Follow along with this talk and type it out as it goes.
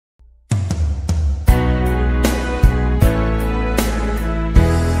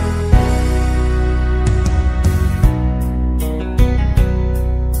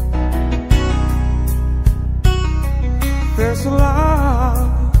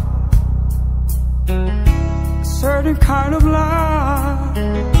kind of light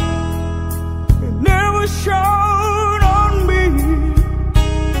it never shone on me.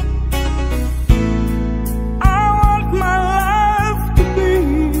 I want my life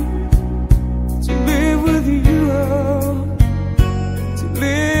to live with you, to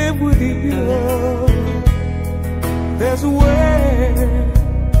live with you. There's a way.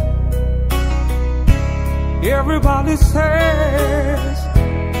 Everybody says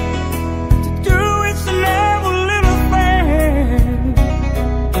to do it's never little thing,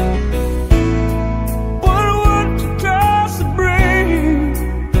 but what does it bring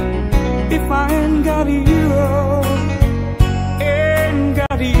if I ain't got you, ain't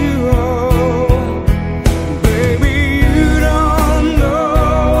got you? Baby, you don't know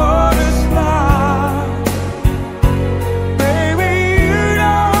what it's like. Baby, you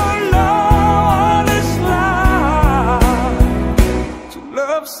don't know what it's like to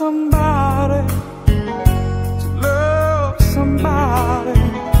love somebody, to love somebody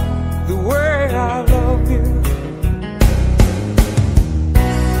the way I love you.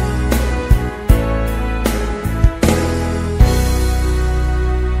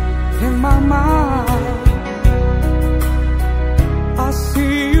 In my mind, I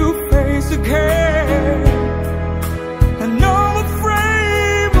see your face again, and no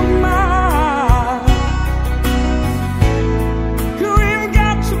frame of mind. You ain't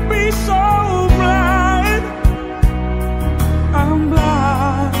got to be so blind. I'm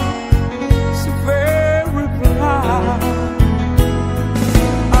blind, so very blind.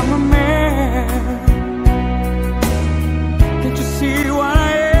 I'm a man. Can't you see what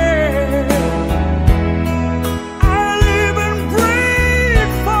I am? I live and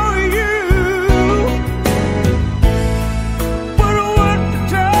breathe for you. But what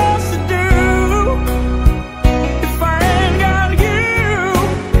does it do if I ain't got you?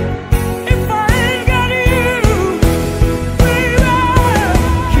 If I ain't got you, baby,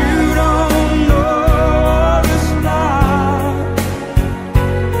 you don't know what it's like.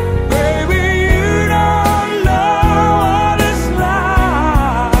 Baby, you don't know what it's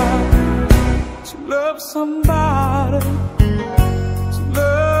like to love somebody, to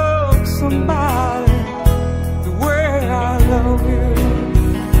love somebody the way I love you.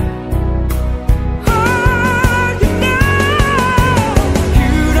 Oh, you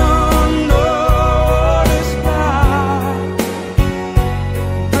don't know what it's like.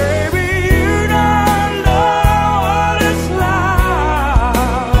 Baby, you don't know what it's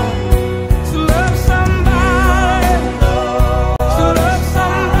like to love somebody, to love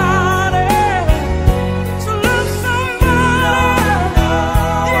somebody, to love somebody.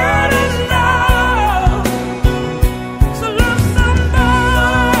 You don't know to love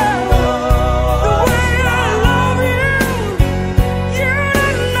somebody the way I love you. You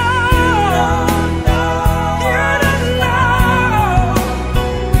don't know, you don't know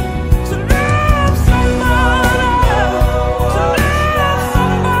to love somebody, to love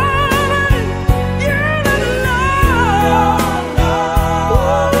somebody. You don't know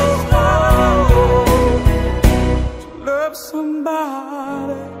what it's like to love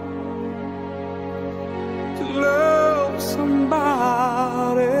somebody, to love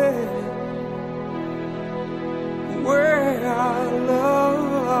somebody where I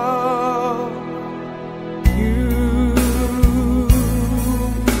love you.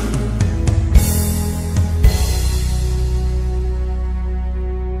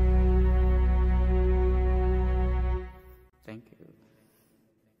 Thank you.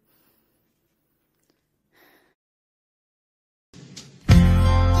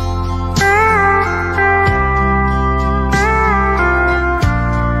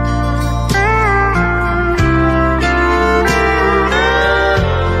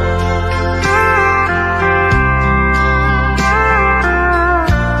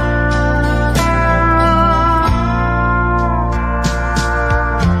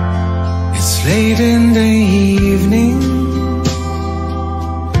 It's late in the evening.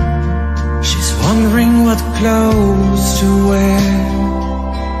 She's wondering what clothes to wear.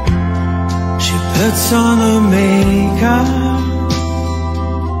 She puts on her makeup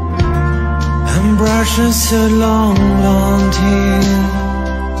and brushes her long blonde hair.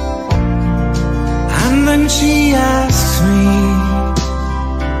 And then she asks me,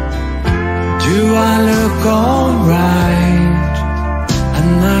 do I look alright?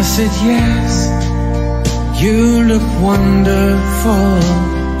 And I said yes, you look wonderful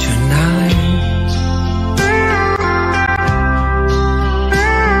tonight.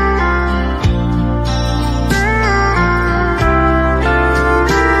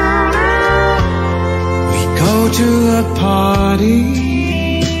 We go to a party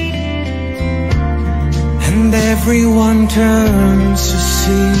and everyone turns to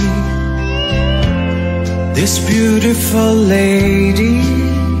see this beautiful lady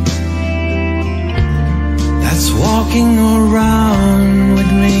that's walking around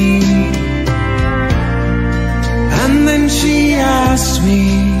with me. And then she asked me,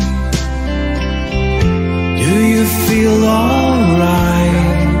 do you feel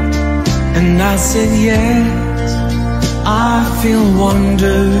alright? And I said yes, I feel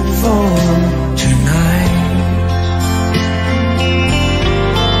wonderful tonight.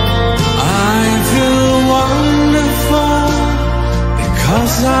 I feel wonderful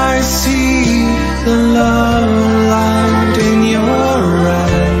because I see the love light in your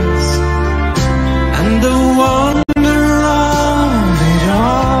eyes. And the wonder of it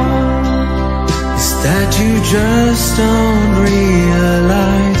all is that you just don't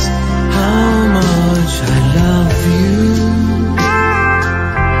realize how much I love you.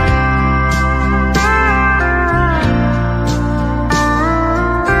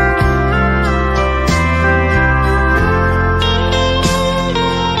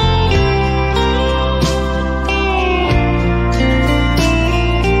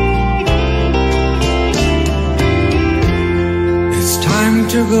 It's time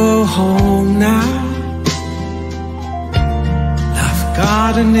to go home now.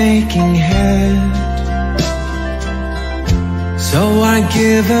 Got an aching head, so I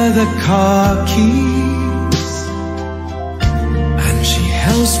give her the car keys and she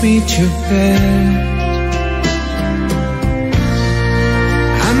helps me to bed.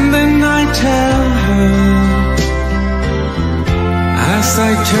 And then I tell her, as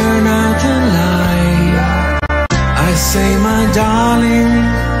I turn out the light, I say, my darling,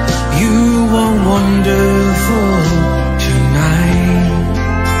 you are wonderful tonight.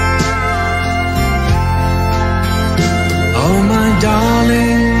 Oh, my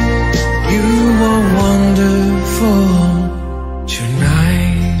darling, you are wonderful tonight.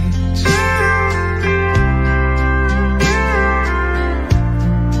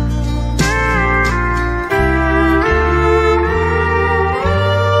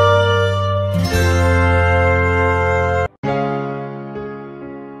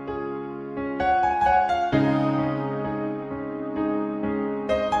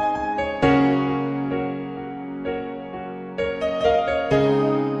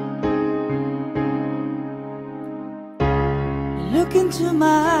 Look into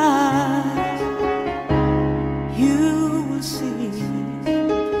my eyes, you will see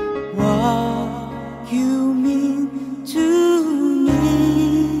what you mean to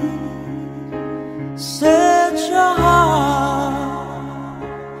me. Search your heart,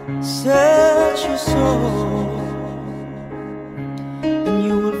 search your soul, and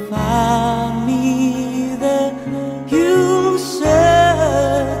you will find me there. You'll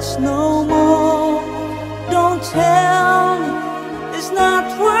search no more. Don't tell me it's not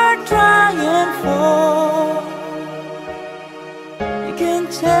worth trying for. You can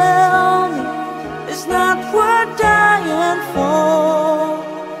tell me it's not worth dying for.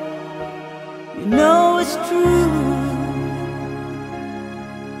 You know it's true.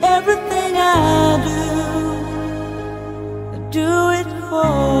 Everything I do it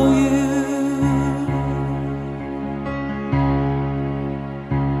for you.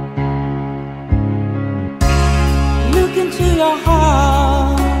 Look into your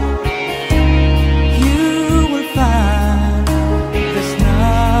heart, you will find there's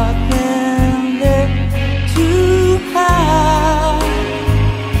nothing there to hide.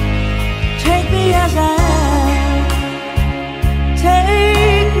 Take me as I am,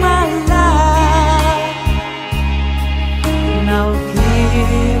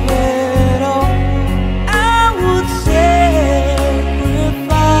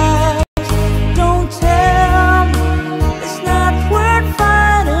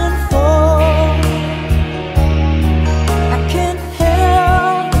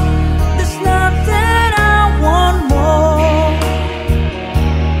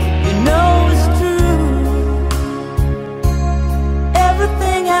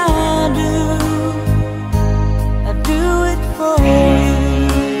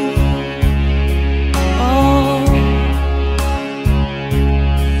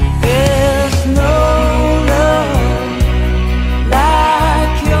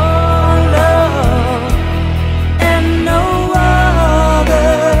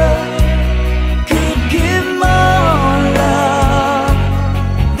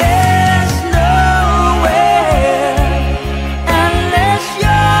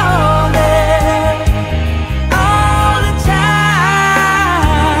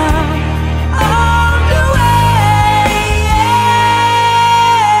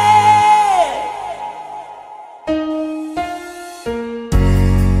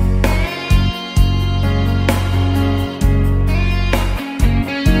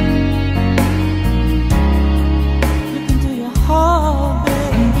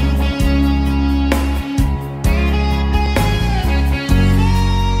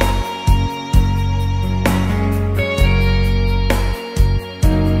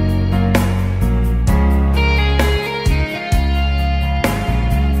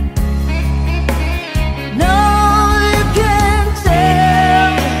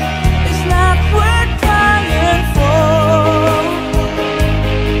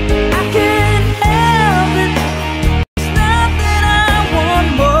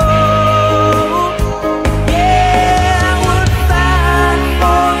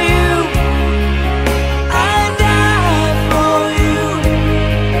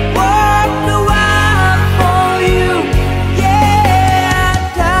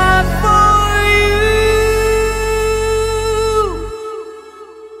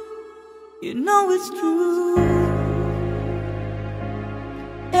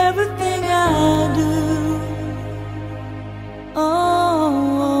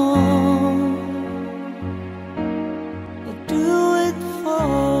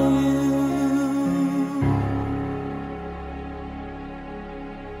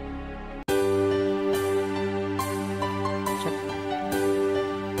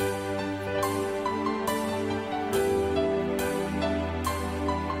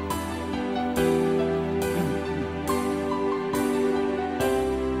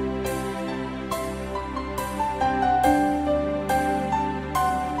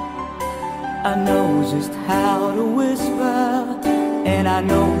 I know just how to whisper, and I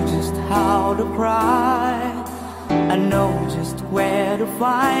know just how to cry. I know just where to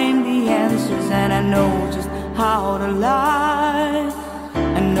find the answers, and I know just how to lie.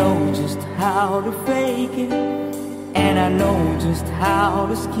 I know just how to fake it, and I know just how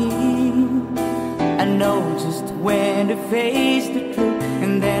to scheme. I know just when to face the truth,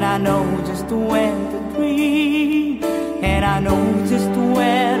 and then I know just when to dream. And I know just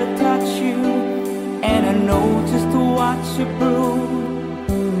where to touch you, and I know just to watch you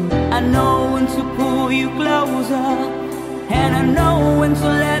brood. I know when to pull you closer, and I know when to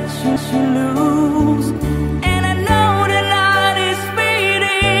let you loose. And I know the night is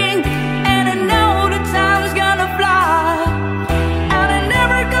fading, and I know the time's gonna fly. And I'm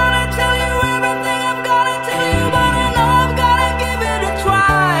never gonna tell you everything I'm gonna tell you, but I know I'm gonna give it a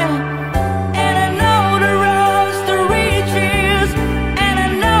try. And I know the roads to riches, and I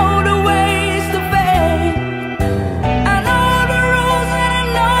know the ways to fade. I know the rules, and I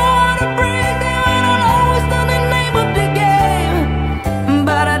know how to break them, and I'll always know the name of the game.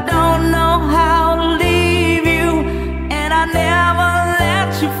 But I don't know how to leave you, and I never let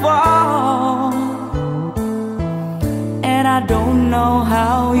you fall. And I don't know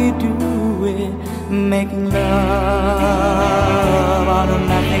how you do it, making love out of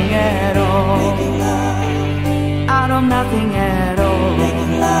nothing at all. Out of nothing at all.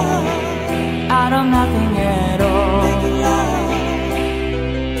 Out of nothing at all.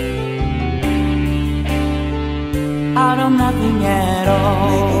 Out of nothing at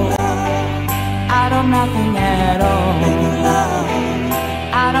all. Out of nothing at all.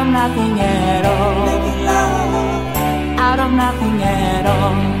 Out of nothing at all. Out of nothing at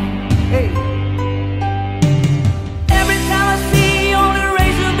all. Hey. Every time I see only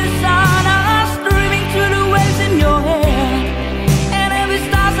rays of the sun are streaming through the waves in your hair, and every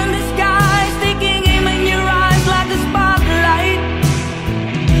star's in the sky is taking aim in your eyes like a spotlight.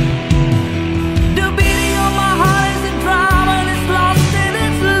 The beating of my heart is a drum, and it's lost and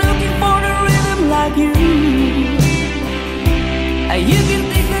it's looking for the rhythm like you. You can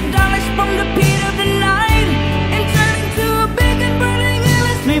take the darkness from the pit of the night and turn into a big and burning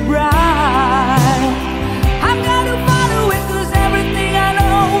endlessly bright. I've got to follow it, 'cause everything I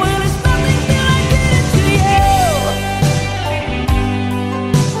know, well, it's nothing till I get it to you.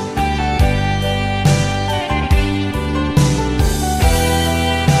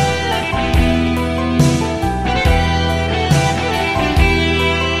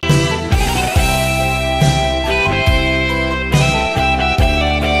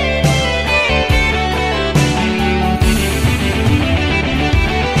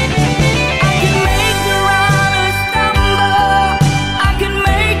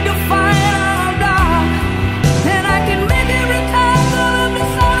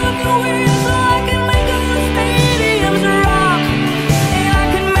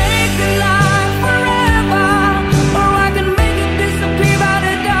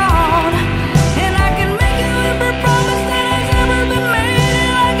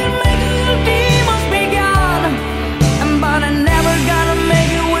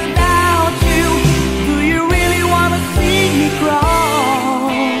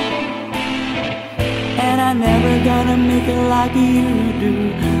 Like you do,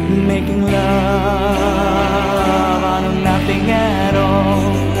 making love out of nothing at all.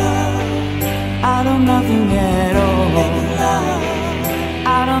 Out of nothing at all.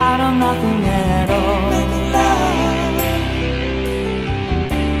 Out of nothing at all.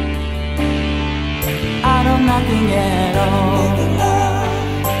 Out of nothing at all.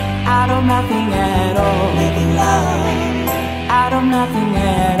 Out of nothing at all. Out of nothing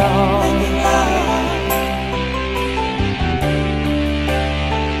at all.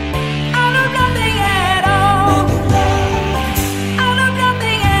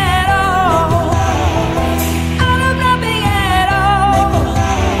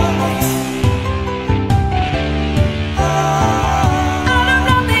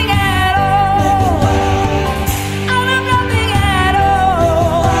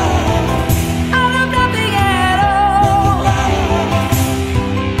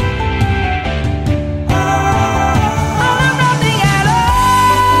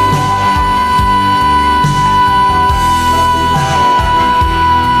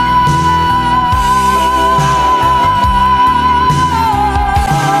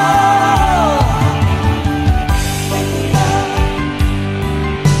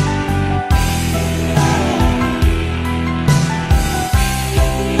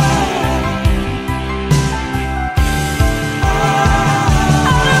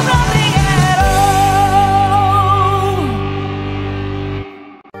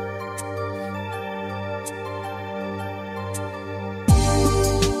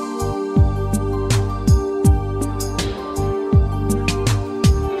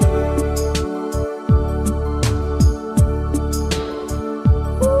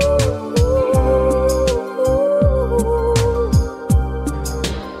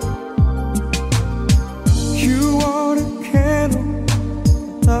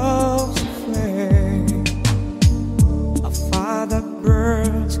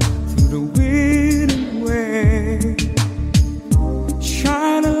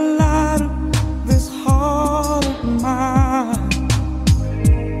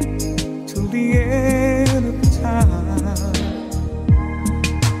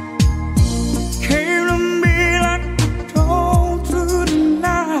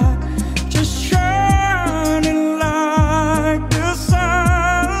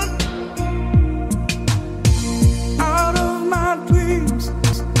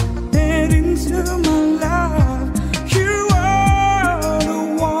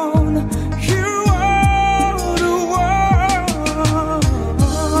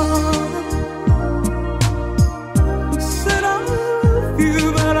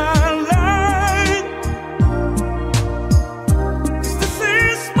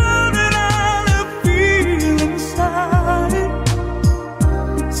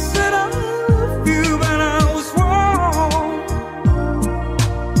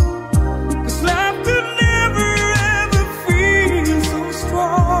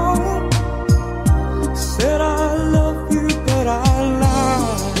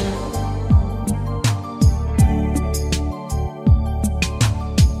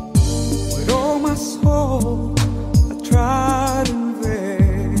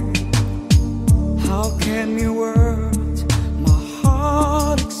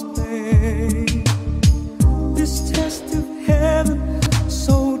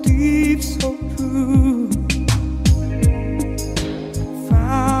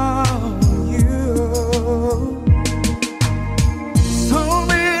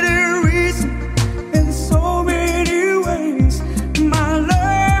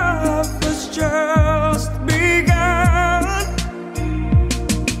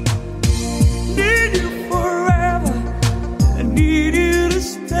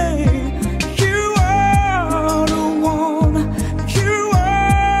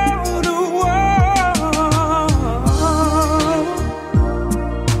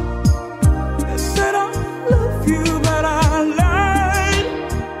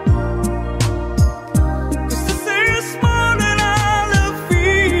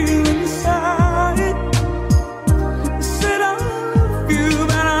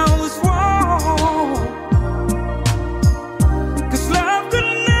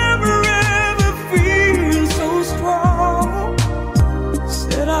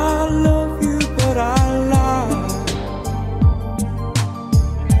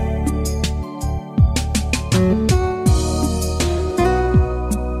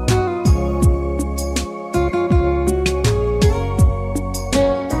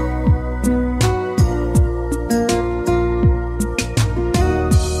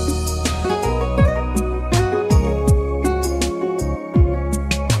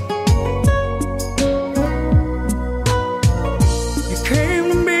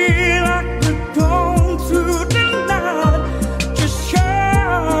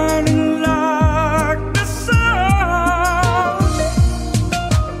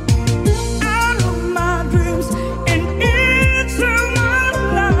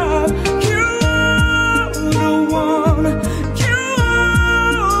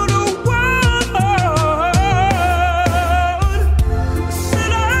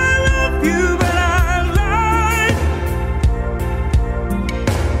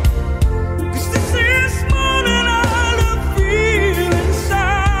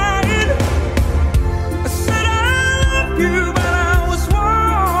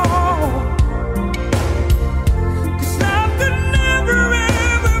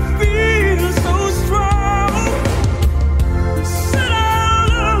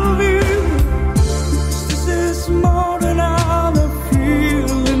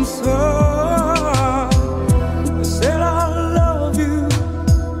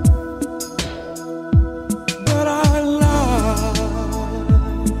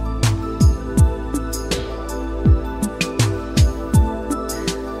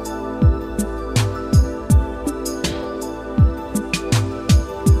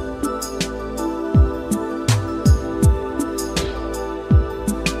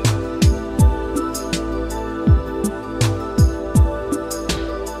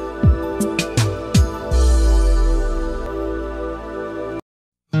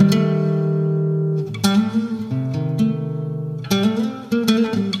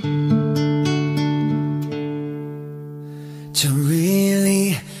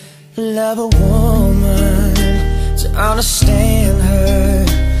 love a woman, to understand her,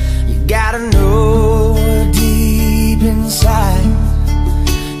 you gotta know her deep inside.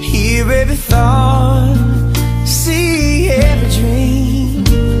 Hear every thought, see every dream,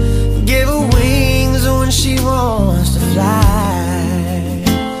 give her wings when she wants to fly.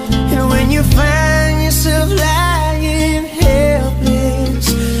 And when you find yourself lying helpless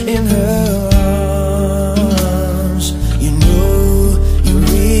in her arms, you know you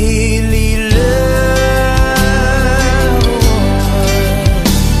really love a woman.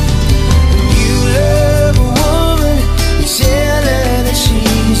 When you love a woman, you tell her that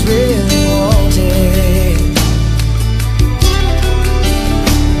she's really wanted.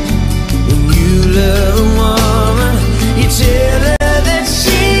 When you love a woman, you tell her that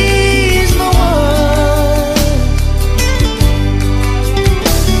she's the one,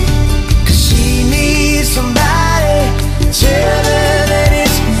 'cause she needs somebody. Tell her that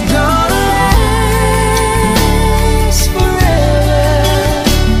it's gonna last forever.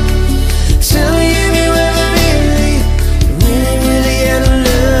 Tell me if you ever really, really ever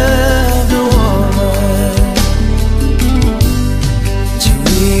loved a woman. To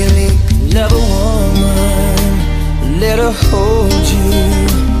really love a woman, let her hold you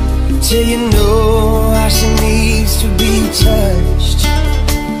till you know how she needs to be touched.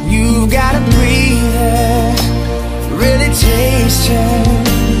 You've gotta breathe her, really taste her,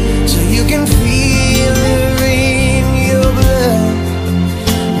 so you can feel her in your blood.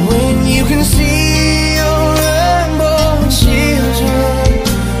 When you can see your unborn children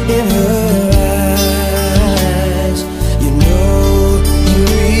in her eyes, you know you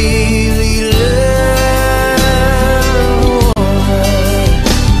really love a woman.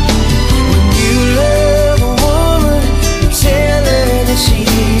 When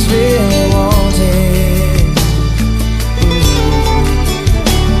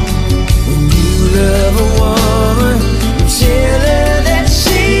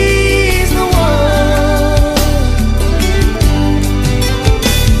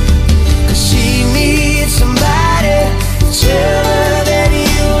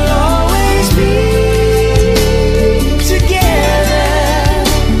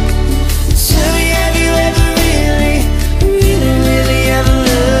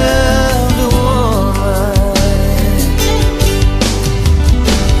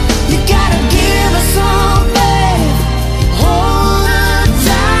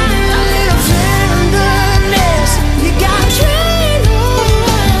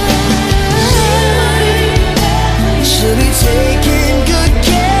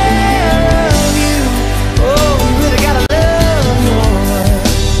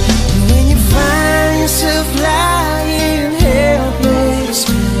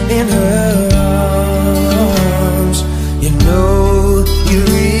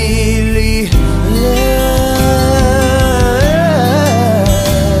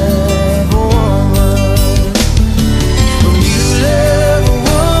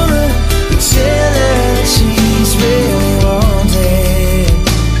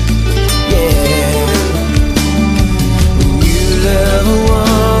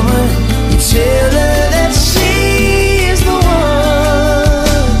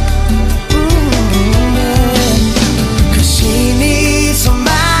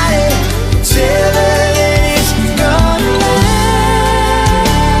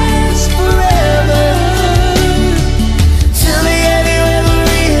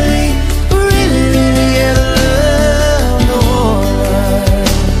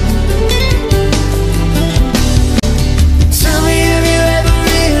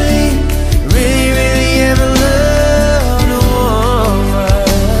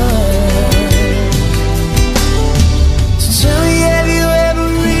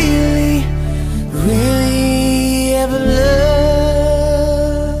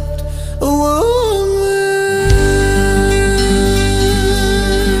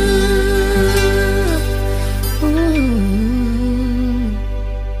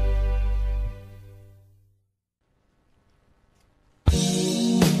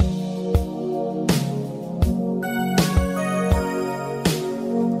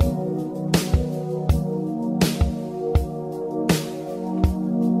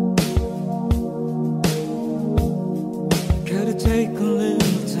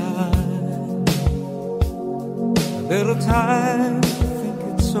little time to think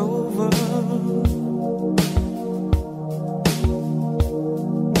it's over.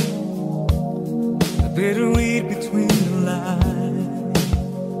 A bitter weed between the lines,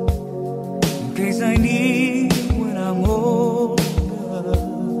 in case I need when I'm older.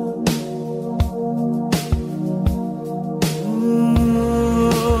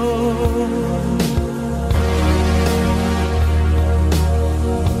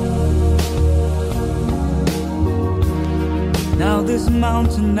 Now this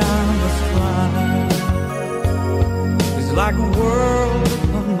mountain I must climb is like a world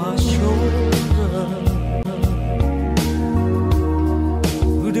on my shoulder.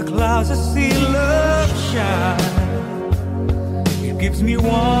 Through the clouds I see love shine. It gives me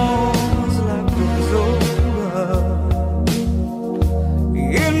warmth like goes over.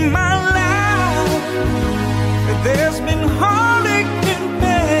 In my life there's been heartache and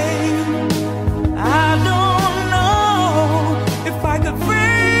pain. I don't know if I could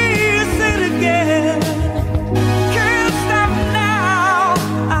face it again. Can't stop now.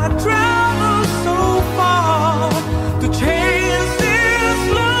 I travel so far to chase this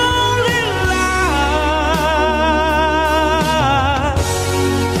lonely life.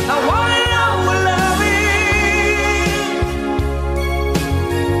 I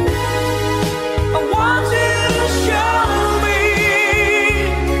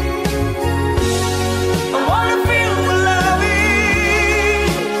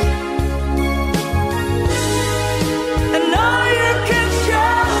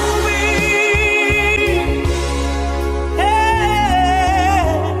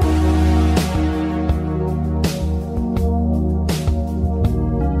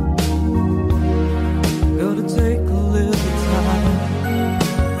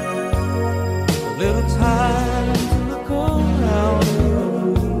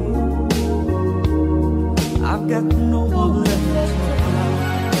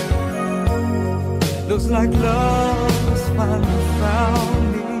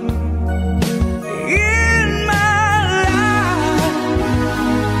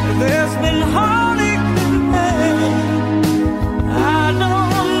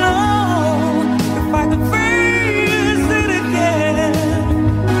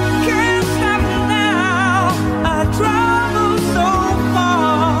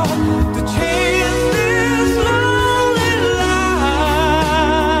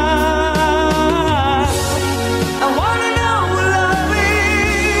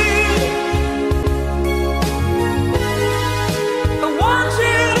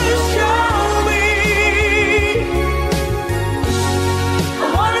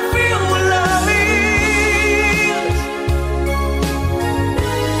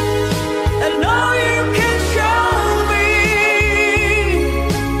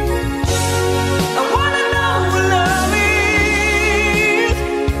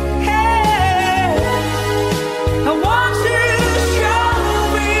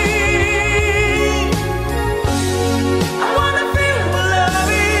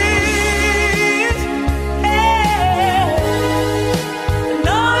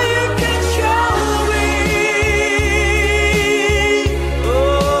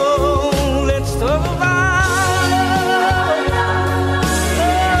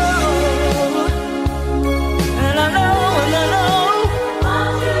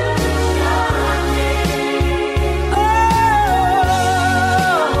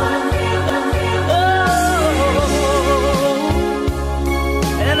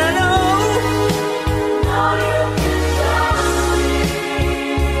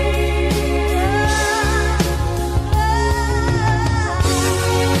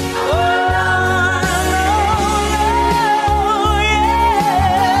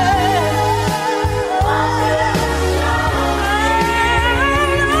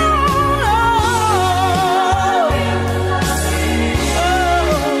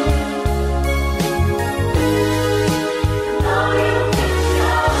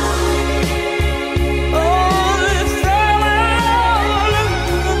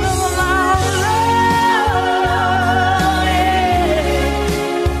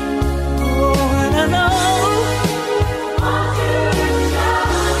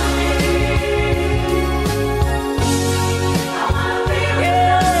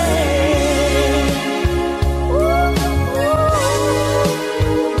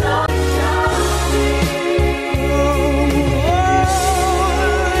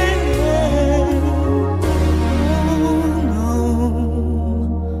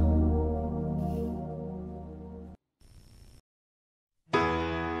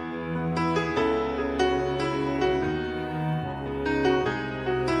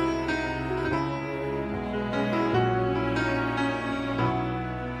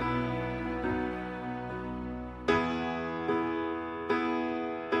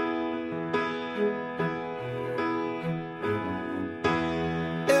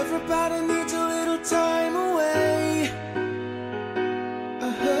Everybody needs a little time away, I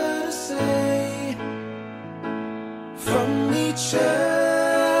heard her say, from each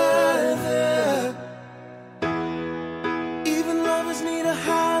other. Even lovers need a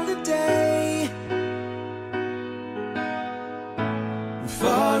holiday,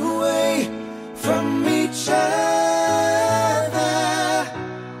 far away from each other.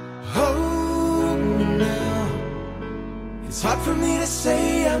 Hold me now. It's hard for me to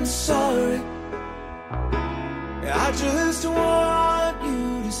say I'm sorry. I just want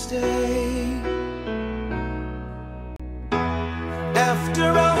you to stay. After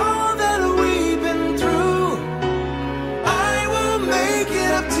all that we've been through, I will make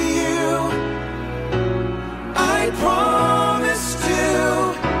it up to you. I promise to.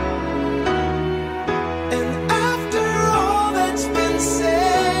 And after all that's been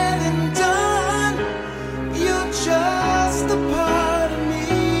said and done, you're just a part of me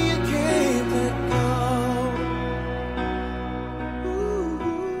you can't let go. Ooh.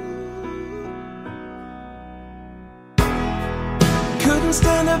 Couldn't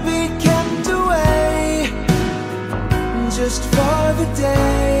stand to be kept away just for the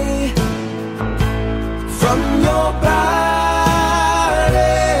day from your body.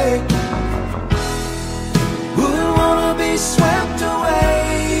 Wouldn't wanna be swept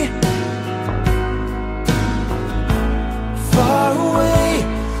away, far away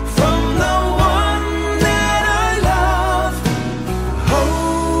from the one that I love.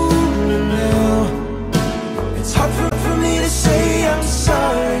 Hold me now. It's hard for me to say I'm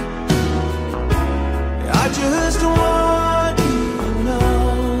sorry. I just want you to know.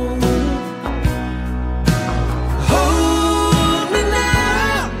 Hold me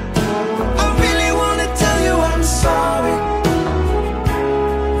now. I really wanna tell you I'm sorry.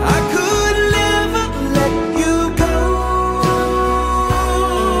 I could never let you go.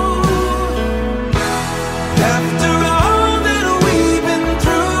 After all that we've been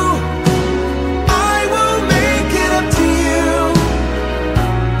through, I will make it up to you.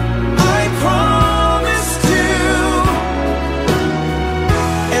 I promise to.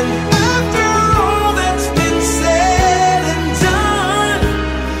 And after all that's been said and done,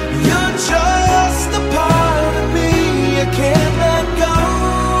 you're just a part of me you can't let go.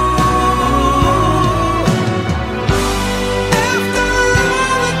 After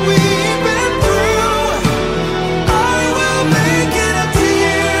all that we've been through, I will make it up to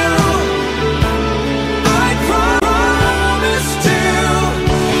you. I promise to.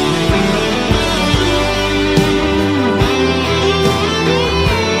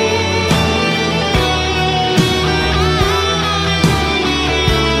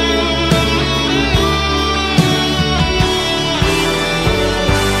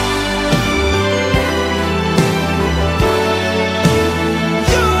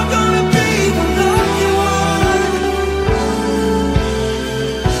 You're gonna be the lucky one.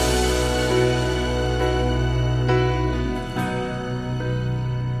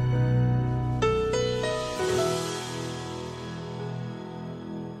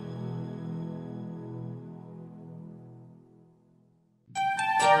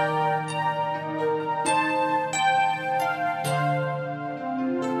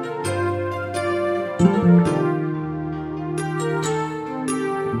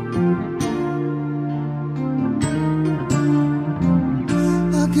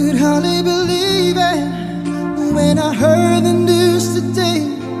 I could hardly believe it when I heard the news today.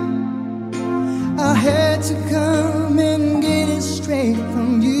 I had to come and get it straight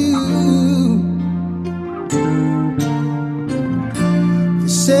from you. You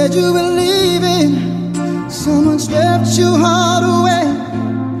said you were leaving, someone swept your heart away.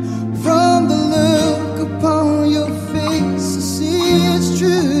 From the look upon your face, I see it's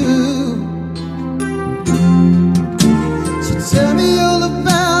true. So tell me all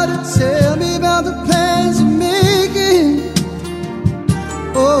about it, tell me about the plans you're making.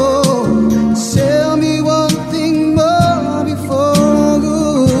 Oh, tell me one thing more before I go.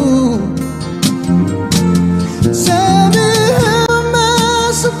 Tell me, how am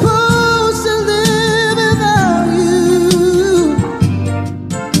I supposed to live without you?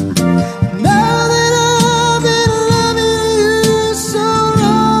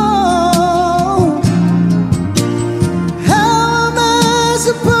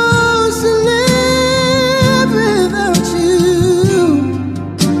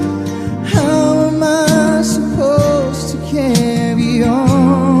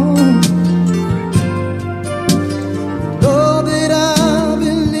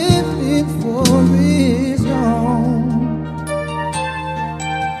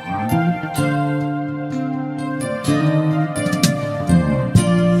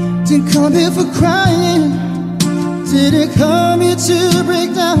 Didn't come here for crying, didn't come here to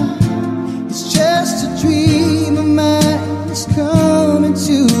break down. It's just a dream of mine that's coming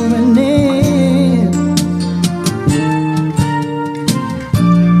to an end.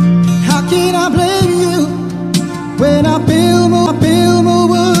 How can I blame you when I build my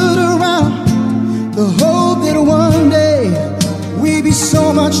world around the hope that one day we'd be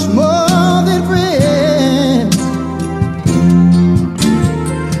so much more than friends?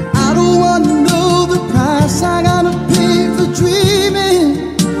 I don't want to know the price I gotta pay for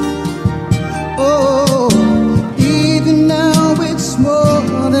dreaming. Oh, even now it's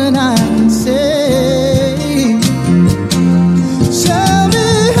more than I can say. Tell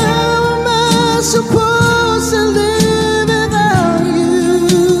me, how am I supposed to live without you?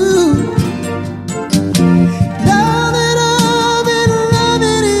 Now that I've been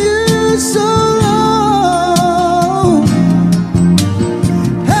loving you so long,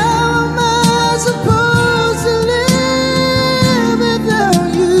 how am I supposed to live without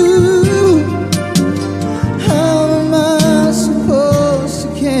you? How am I supposed to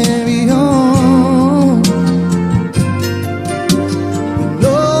carry on with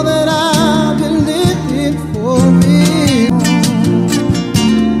all that I've been living for real?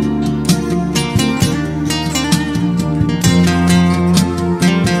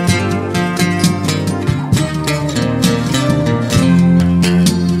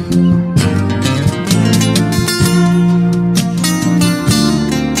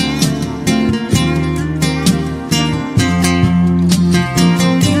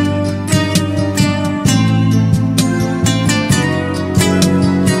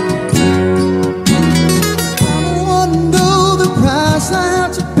 I don't wanna know the price I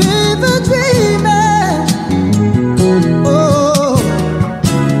have to pay for dreaming. Oh,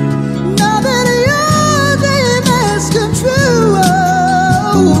 now that your dream has come true.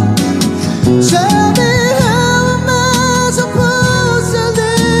 Oh, tell me, how am I supposed to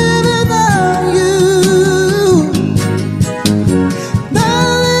live without you? Now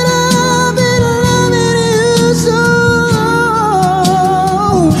that I've been loving you so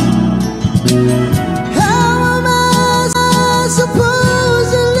long, how am I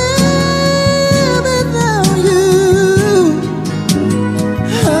supposed to live without you?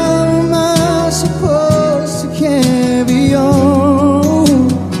 How am I supposed to carry on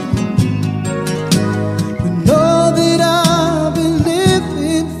when all that I've been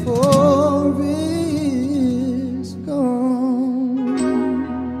living for is gone?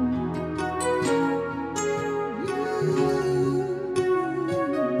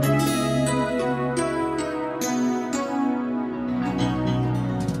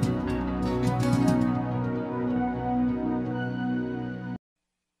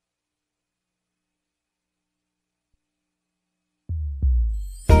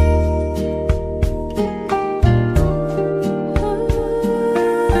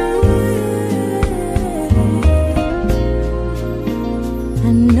 I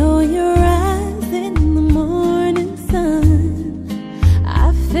know your eyes in the morning sun.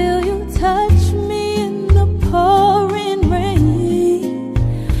 I feel you touch me in the pouring rain.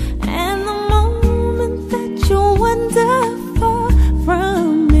 And the moment that you wander far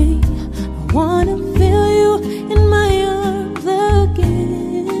from me, I wanna feel you in my arms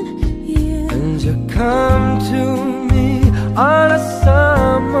again. Yeah. And you come to me on a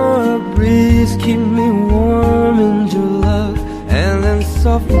summer breeze, keep me warm in your love, and then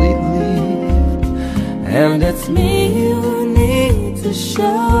softly leave. And it's me you need to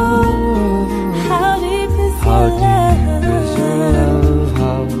show. How deep is How your deep is your love? love?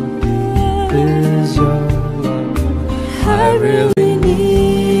 How deep is your love? I really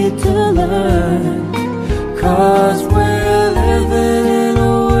need to learn, 'Cause we're living in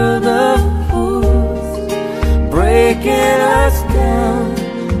a world of fools, breaking us down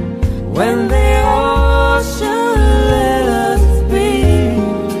when they all should let us be.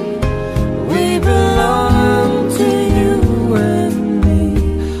 We belong to you and me.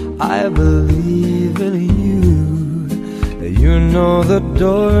 I believe in you, that you know the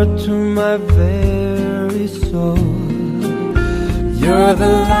door to my very soul. You're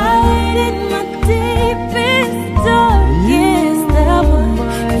the light in my deepest, darkest hour.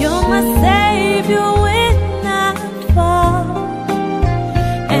 You're my savior when I fall.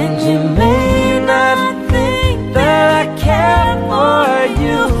 And you may not think that I care for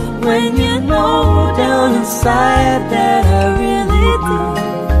you, when you know down inside that I really do.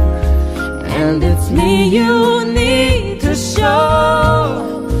 And it's me you need to show.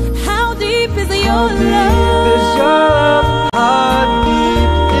 How deep is your How deep love? is your love? How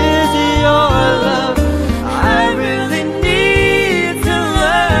deep is your love? I really need to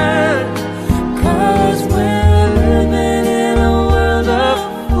learn.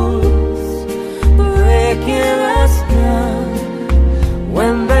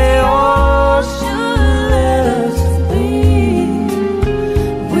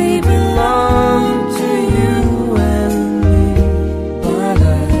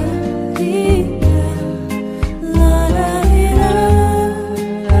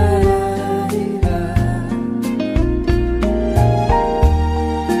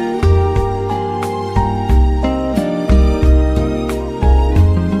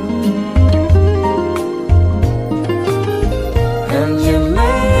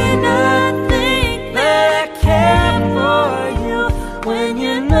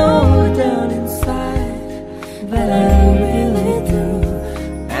 better, really do.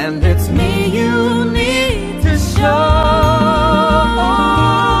 And it's me you need to show.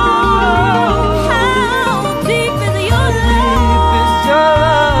 How deep is your love?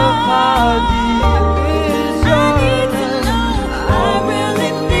 How deep is your love? I need to know. I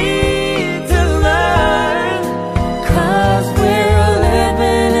really need to learn. 'Cause we're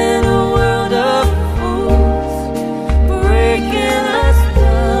living in a world of fools, breaking us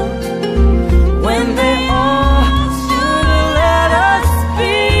down when they all should let us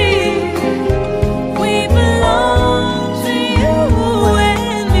be. We belong to you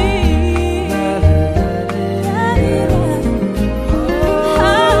and me.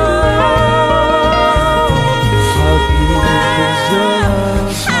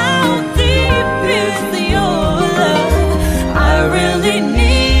 How deep is your love? I really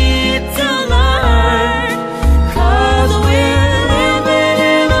need to learn. 'Cause we're living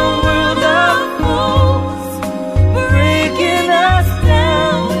in a world of fools, breaking us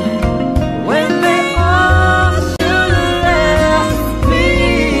down when they all should let us be.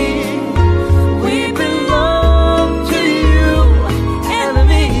 We belong to you and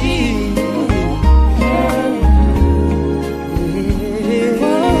me.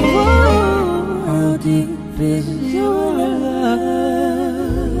 How deep is your love?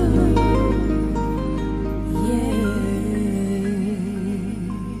 Yeah.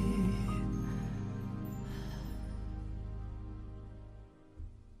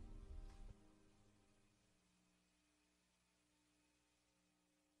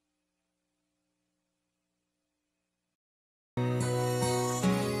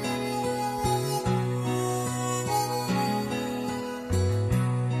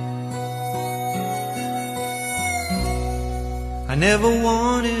 I never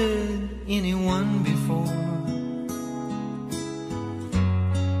wanted anyone before,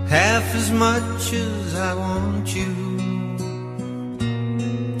 half as much as I want you.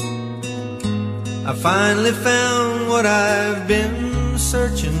 I finally found what I've been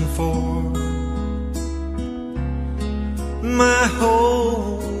searching for my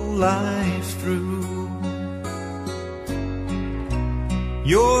whole life through.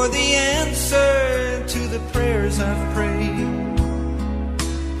 You're the answer to the prayers I've prayed,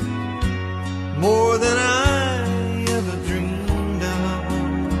 more than I ever dreamed of.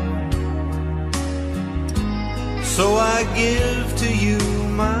 So I give to you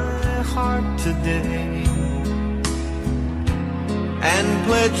my heart today and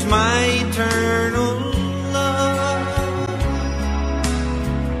pledge my eternal love.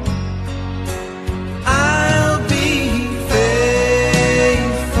 I'll be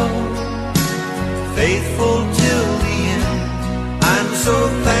faithful, faithful till the end. I'm so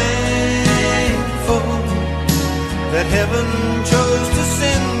thankful that heaven chose to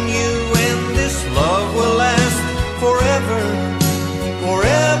send you, and this love will last forever.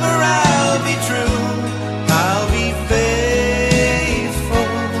 Forever I'll be true, I'll be faithful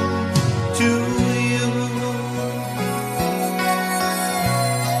to you.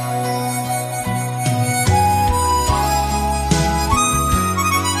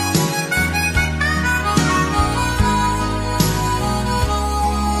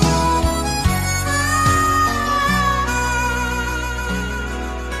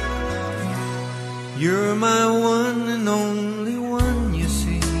 You're my one and only one, you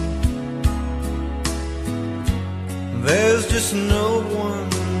see. There's just no one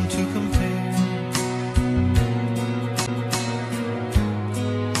to compare.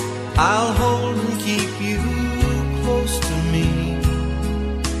 I'll hold and keep you close to me,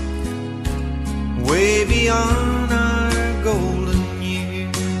 way beyond our golden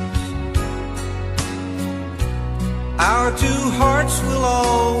years. Our two hearts will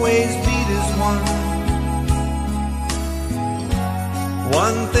always beat as one.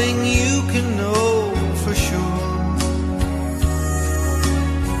 One thing you can know for sure,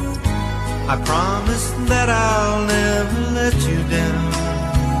 I promise that I'll never let you down.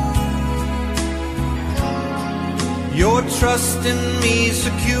 Your trust in me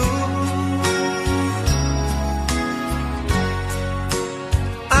secure,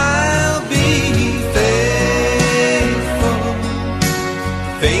 I'll be faithful,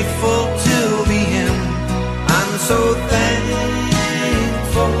 faithful till the end. I'm so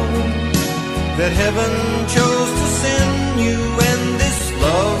thankful that heaven chose to send you, and this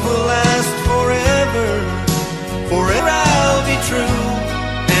love will last forever. Forever I'll be true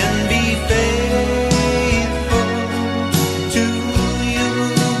and be faithful to you.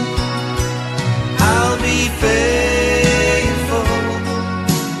 I'll be faithful,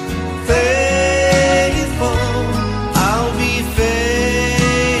 faithful, I'll be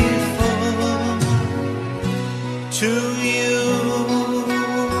faithful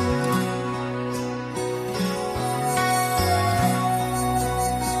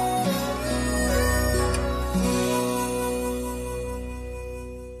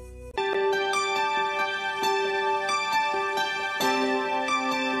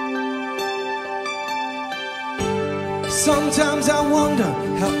Sometimes I wonder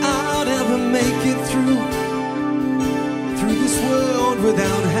how I'd ever make it through this world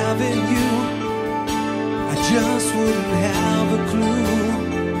without having you. I just wouldn't have a clue.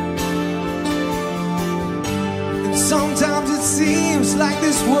 And sometimes it seems like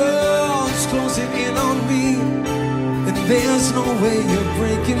this world's closing in on me, and there's no way you're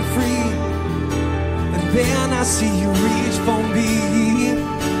breaking free. And then I see you reach for me.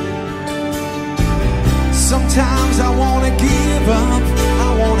 Sometimes I wanna give up, I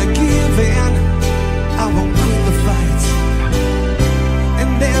wanna give in, I won't quit the fight. And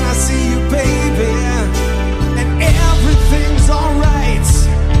then I see you, baby, and everything's alright.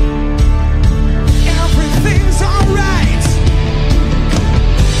 Everything's alright.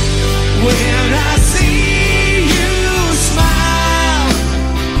 When I see you smile,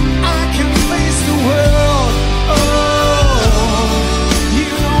 I can face the world. Oh, you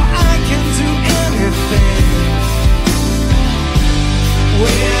know I can do anything.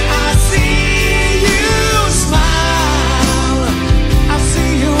 When I see you smile, I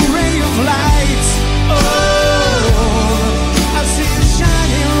see a ray of light. Oh, I see it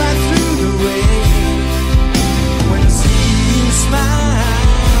shining right through the rain. When I see you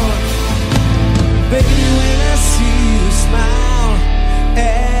smile, baby, when I see you smile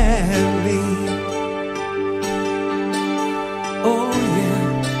at me. Oh yeah.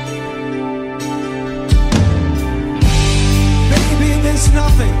 Baby, there's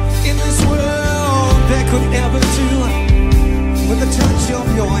nothing in this world that could ever do what the touch of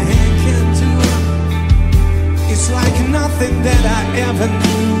your hand can do. It's like nothing that I ever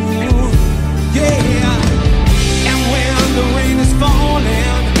knew. Yeah. And when the rain is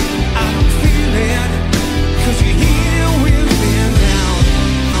falling, I don't feel it, 'cause you're here with me now.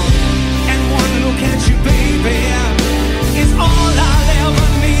 And one look at you, baby, is all I'll ever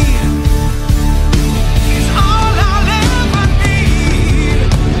need. Is all I'll ever need.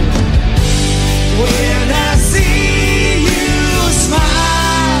 When I see you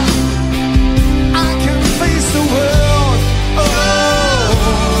smile, I can face the world. Oh,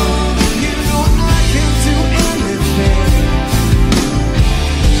 you know I can do anything.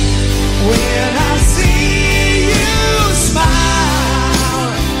 When I see you smile,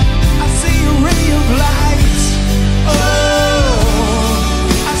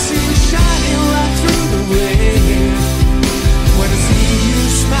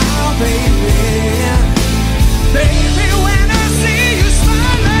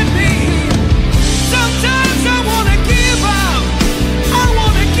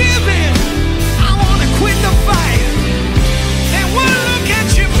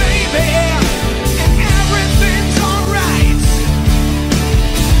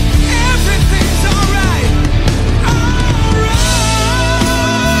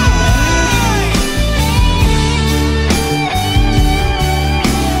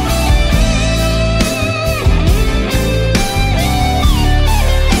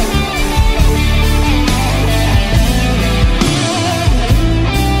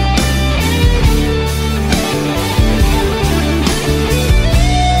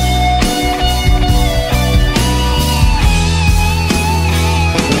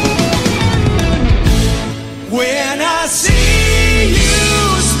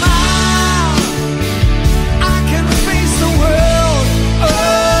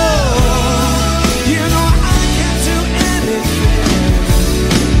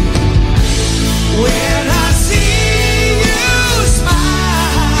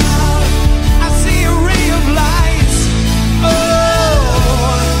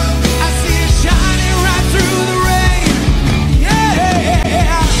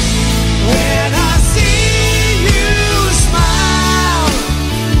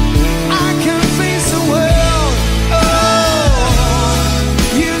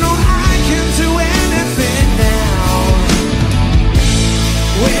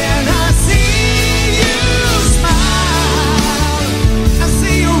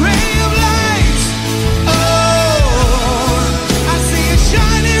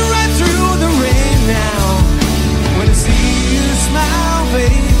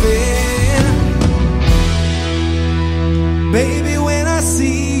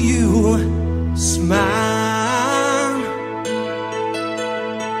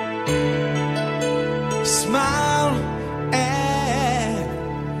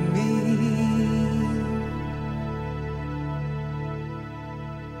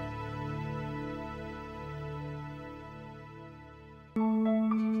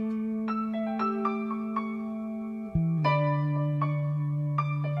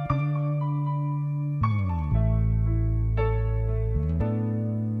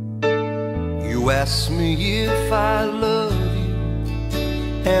 You ask me if I love you,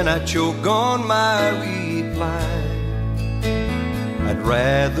 and I choke on my reply. I'd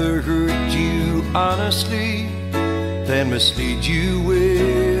rather hurt you honestly than mislead you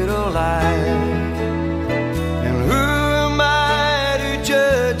with a lie. And who am I to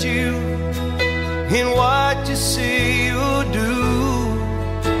judge you in what you say or do?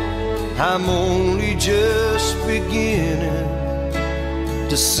 I'm only just beginning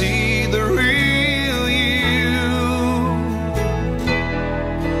to see the real you.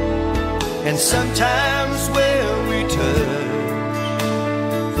 And sometimes when we touch,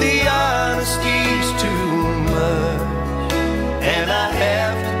 the honesty's too much, and I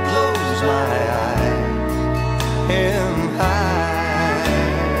have to close my eyes and hide.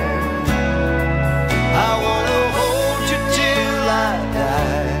 I wanna hold you till I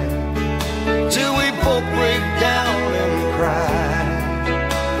die, till we both break down and cry.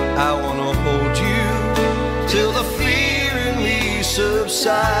 I wanna hold you till the fear in me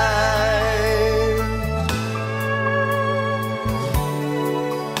subsides.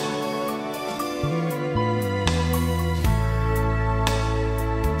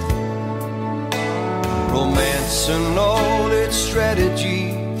 Romance and all its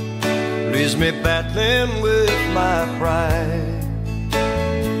strategy leaves me battling with my pride.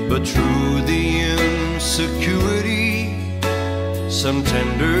 But through the insecurity, some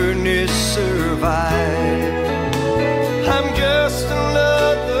tenderness survives. I'm just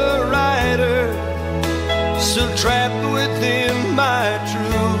another rider, still trapped within my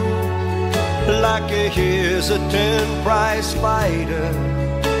truth, like a hesitant prize fighter,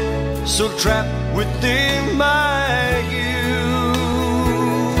 still trapped within my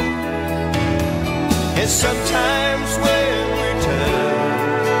youth. And sometimes when we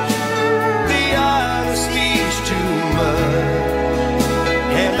touch, the honesty's too much,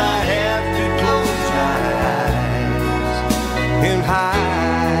 and I have to close my eyes and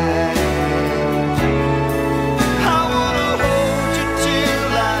hide. I wanna hold you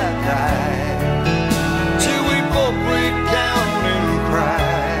till I die, till we both break down and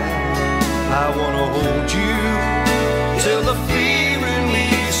cry. I wanna hold you till the fear in me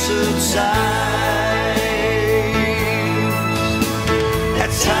subsides.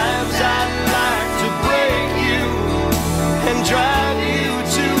 At times I'd like to break you and drive you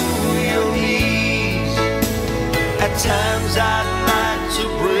to your knees. At times I'd like to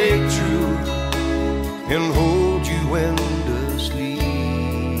break through and hold you endlessly.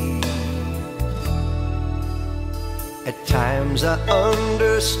 At times I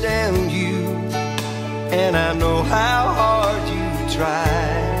understand you, and I know how hard you try.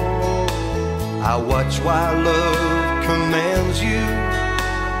 I watch while love commands you,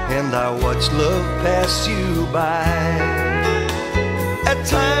 and I watch love pass you by. At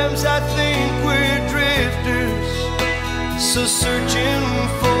times I think we're drifters, so searching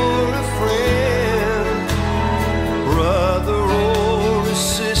for a friend, brother or a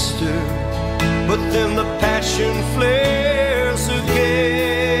sister, but then the passion flares again.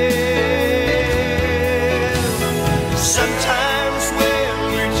 Sometimes when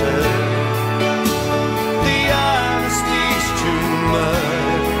we touch, the honesty's too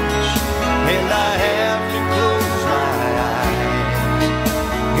much, and I have to close my eyes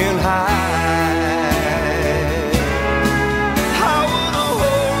and hide. I wanna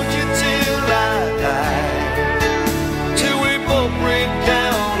hold you till I die, till we both break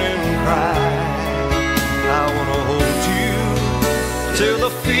down and cry. I wanna hold you till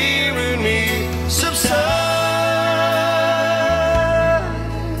the fear in me subsides.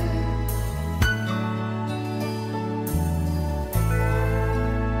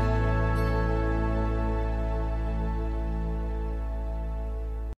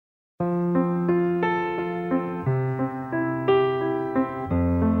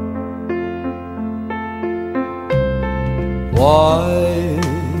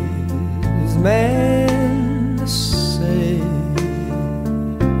 Wise men say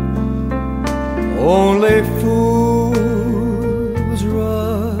only fools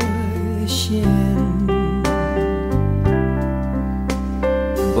rush in,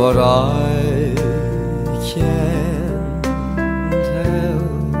 but I can't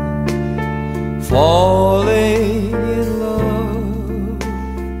help falling in love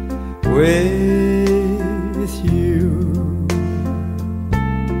with you.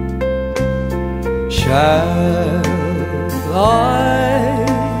 Shall I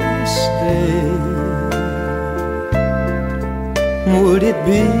stay? Would it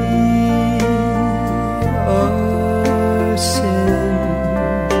be a sin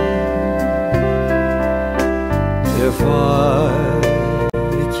if I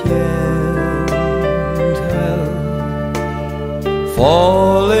can't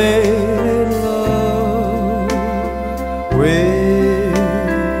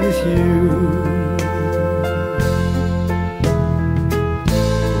you.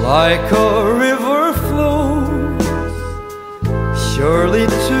 Like a river flows surely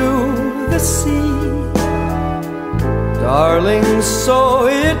to the sea, darling, so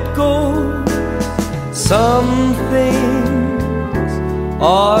it goes. Some things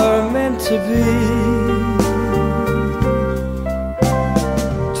are meant to be.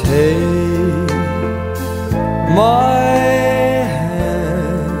 Take my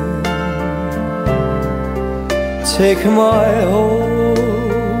hand, take my whole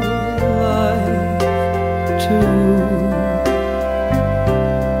life too.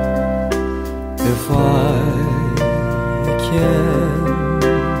 If I can't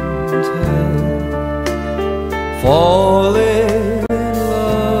help falling in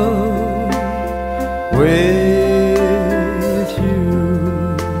love with you.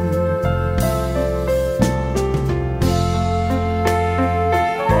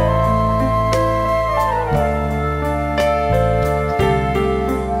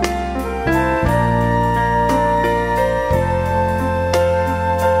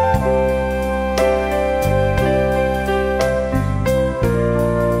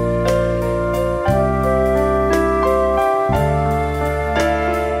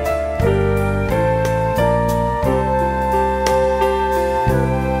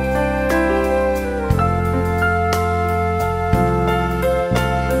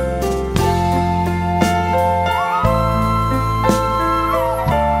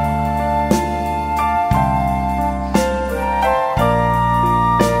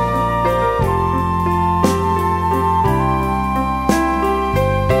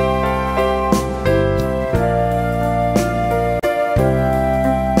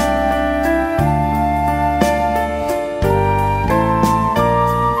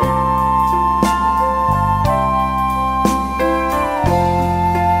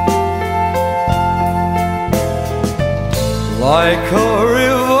 Like a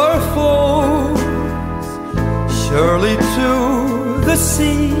river flows surely to the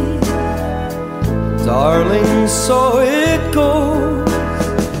sea, darling, so it goes.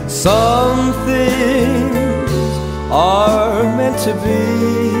 Some things are meant to be.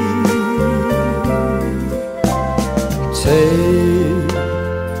 Take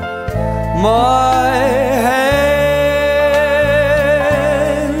my hand,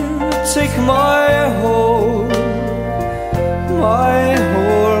 take my whole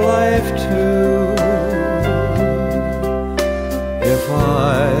life too. If I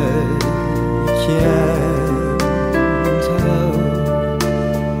can't help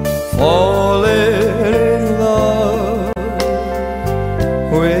falling